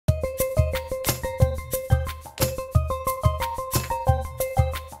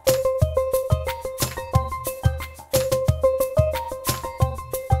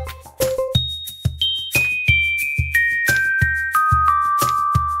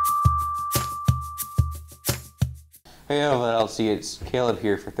Hey Ovid-Elsie, it's Caleb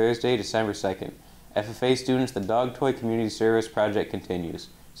here for Thursday, December 2nd. FFA students, the Dog Toy Community Service Project continues.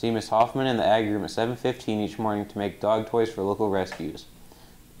 See Ms. Hoffman in the Ag Room at 7:15 each morning to make dog toys for local rescues.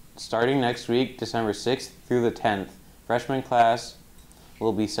 Starting next week, December 6th through the 10th, freshman class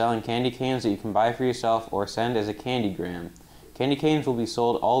will be selling candy canes that you can buy for yourself or send as a candygram. Candy canes will be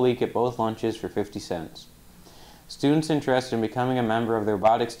sold all week at both lunches for 50 cents. Students interested in becoming a member of the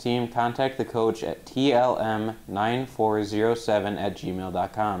robotics team, contact the coach at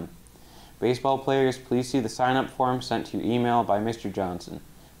tlm9407@gmail.com. Baseball players, please see the sign-up form sent to your email by Mr. Johnson.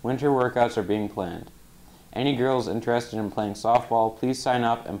 Winter workouts are being planned. Any girls interested in playing softball, please sign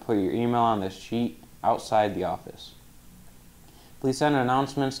up and put your email on the sheet outside the office. Please send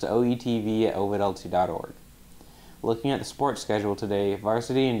announcements to OETV@ovid-elsie.org. Looking at the sports schedule today,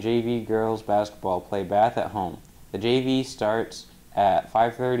 varsity and JV girls basketball play Bath at home. The JV starts at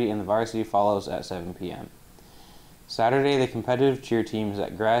 5:30 and the varsity follows at 7 p.m. Saturday, the competitive cheer team is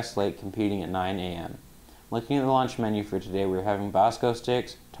at Grass Lake competing at 9 a.m. Looking at the lunch menu for today, we're having Bosco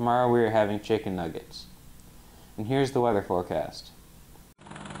sticks. Tomorrow we are having chicken nuggets. And here's the weather forecast.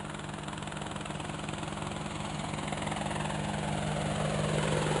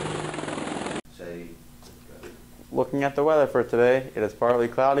 Looking at the weather for today, it is partly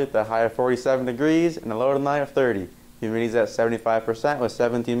cloudy with a high of 47 degrees and a low tonight of 30. Humidity is at 75% with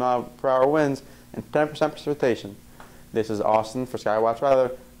 17-mile-per-hour winds and 10% precipitation. This is Austin for Skywatch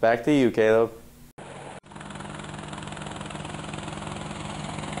Weather. Back to you, Caleb.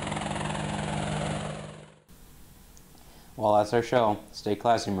 Well, that's our show. Stay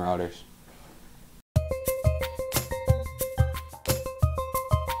classy, Marauders.